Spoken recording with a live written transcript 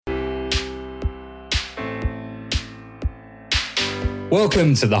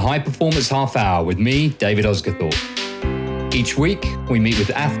Welcome to the High Performance Half Hour with me, David Osgathorp. Each week, we meet with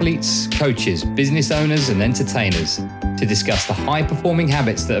athletes, coaches, business owners, and entertainers to discuss the high-performing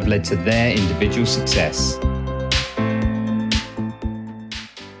habits that have led to their individual success.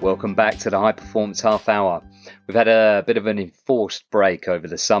 Welcome back to the High Performance Half Hour. We've had a bit of an enforced break over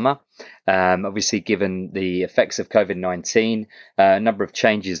the summer. Obviously, given the effects of COVID-19, a number of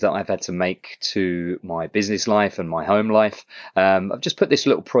changes that I've had to make to my business life and my home life. I've just put this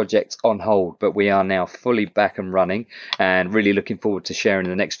little project on hold, but we are now fully back and running and really looking forward to sharing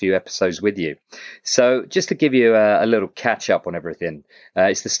the next few episodes with you. So just to give you a little catch up on everything,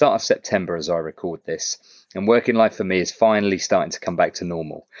 it's the start of September as I record this. And working life for me is finally starting to come back to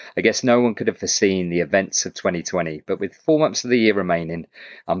normal. I guess no one could have foreseen the events of 2020, but with 4 months of the year remaining,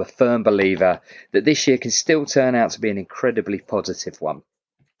 I'm a firm believer that this year can still turn out to be an incredibly positive one.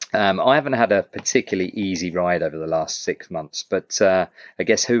 I haven't had a particularly easy ride over the last 6 months, but I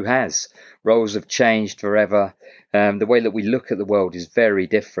guess who has? Roles have changed forever. The way that we look at the world is very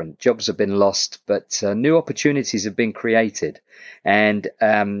different. Jobs have been lost, but new opportunities have been created. And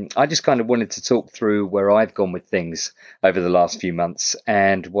I just kind of wanted to talk through where I've gone with things over the last few months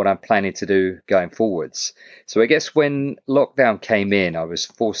and what I'm planning to do going forwards. So I guess when lockdown came in, I was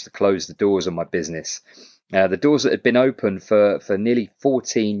forced to close the doors on my business. The doors that had been open for nearly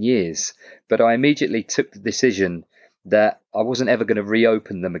 14 years, but I immediately took the decision that I wasn't ever going to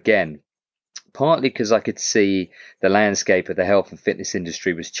reopen them again, partly because I could see the landscape of the health and fitness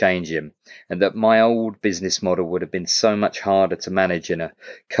industry was changing and that my old business model would have been so much harder to manage in a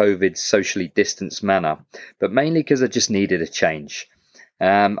COVID socially distanced manner, but mainly because I just needed a change.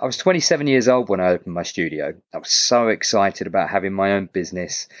 I was 27 years old when I opened my studio. I was so excited about having my own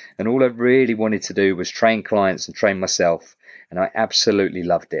business, and all I really wanted to do was train clients and train myself, and I absolutely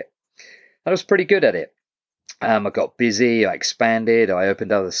loved it. I was pretty good at it. I got busy, I expanded, I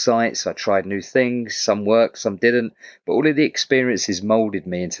opened other sites, I tried new things, some worked, some didn't, but all of the experiences molded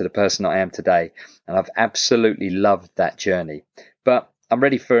me into the person I am today, and I've absolutely loved that journey. But I'm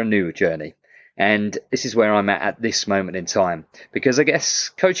ready for a new journey. And this is where I'm at this moment in time, because I guess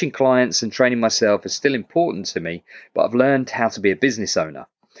coaching clients and training myself is still important to me, but I've learned how to be a business owner.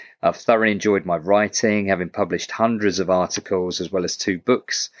 I've thoroughly enjoyed my writing, having published hundreds of articles as well as 2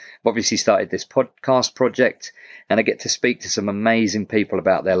 books. I've obviously started this podcast project, and I get to speak to some amazing people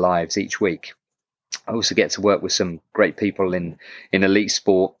about their lives each week. I also get to work with some great people in elite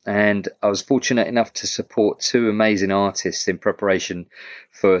sport, and I was fortunate enough to support 2 amazing artists in preparation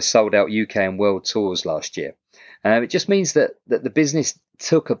for sold out UK and world tours last year. It just means that the business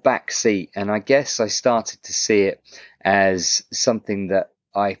took a back seat, and I guess I started to see it as something that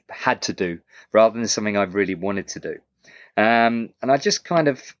I had to do rather than something I really wanted to do. And I just kind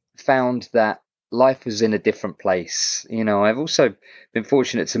of found that life was in a different place. You know, I've also been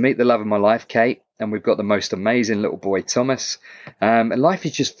fortunate to meet the love of my life, Kate, and we've got the most amazing little boy, Thomas. And life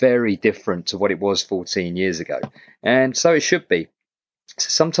is just very different to what it was 14 years ago. And so it should be. So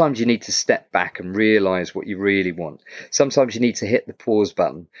sometimes you need to step back and realize what you really want. Sometimes you need to hit the pause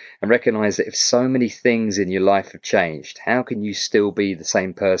button and recognize that if so many things in your life have changed, how can you still be the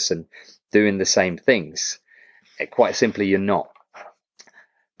same person doing the same things? Quite simply, you're not.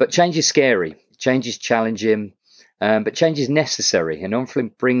 But change is scary. Change is challenging, but change is necessary and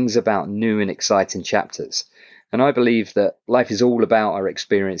often brings about new and exciting chapters. And I believe that life is all about our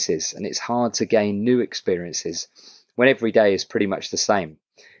experiences, and it's hard to gain new experiences when every day is pretty much the same.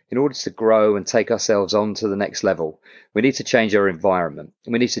 In order to grow and take ourselves on to the next level, we need to change our environment.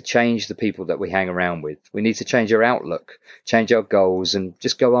 We need to change the people that we hang around with. We need to change our outlook, change our goals, and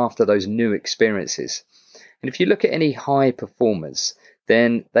just go after those new experiences. And if you look at any high performers,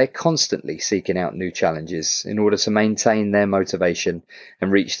 then they're constantly seeking out new challenges in order to maintain their motivation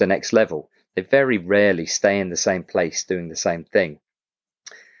and reach the next level. They very rarely stay in the same place doing the same thing.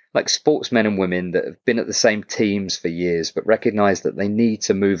 Like sportsmen and women that have been at the same teams for years but recognize that they need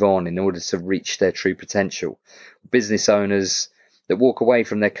to move on in order to reach their true potential. Business owners that walk away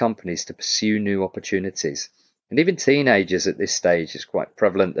from their companies to pursue new opportunities. And even teenagers at this stage, is quite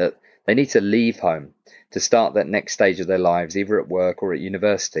prevalent that they need to leave home to start that next stage of their lives, either at work or at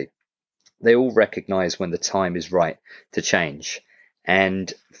university. They all recognize when the time is right to change.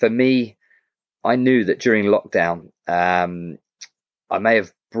 And for me, I knew that during lockdown, I may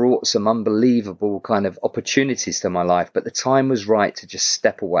have brought some unbelievable kind of opportunities to my life, but the time was right to just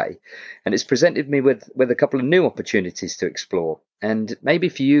step away. And it's presented me with a couple of new opportunities to explore. And maybe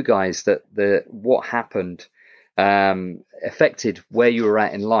for you guys that what happened affected where you were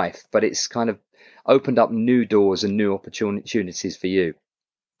at in life, but it's kind of opened up new doors and new opportunities for you.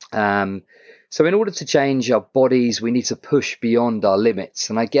 Um, so, in order to change our bodies, we need to push beyond our limits.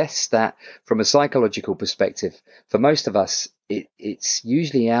 And I guess that from a psychological perspective, for most of us, it's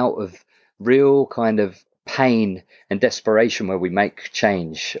usually out of real kind of pain and desperation where we make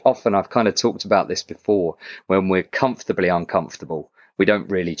change. Often, I've kind of talked about this before, when we're comfortably uncomfortable, we don't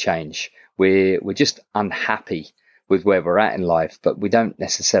really change. We're just unhappy with where we're at in life, but we don't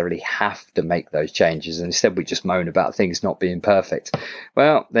necessarily have to make those changes. And instead, we just moan about things not being perfect.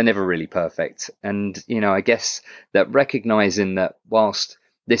 Well, they're never really perfect. And, I guess that recognizing that whilst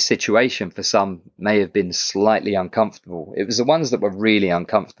this situation for some may have been slightly uncomfortable, it was the ones that were really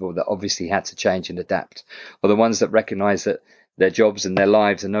uncomfortable that obviously had to change and adapt, or the ones that recognize that their jobs and their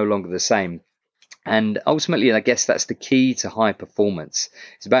lives are no longer the same. And ultimately, I guess that's the key to high performance.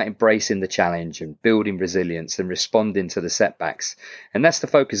 It's about embracing the challenge and building resilience and responding to the setbacks. And that's the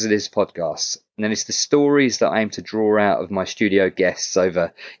focus of this podcast. And then it's the stories that I aim to draw out of my studio guests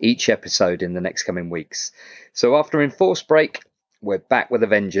over each episode in the next coming weeks. So after enforced break, we're back with a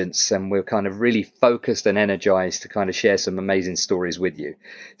vengeance, and we're kind of really focused and energized to kind of share some amazing stories with you.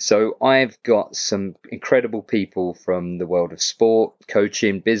 So I've got some incredible people from the world of sport,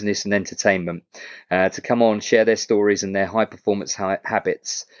 coaching, business and entertainment to come on, share their stories and their high performance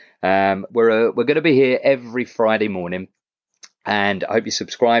habits. We're going to be here every Friday morning. And I hope you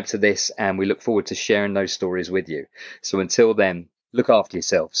subscribe to this, and we look forward to sharing those stories with you. So until then, look after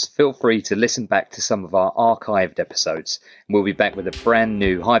yourselves. Feel free to listen back to some of our archived episodes. We'll be back with a brand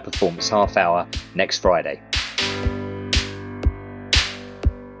new high performance half hour next Friday.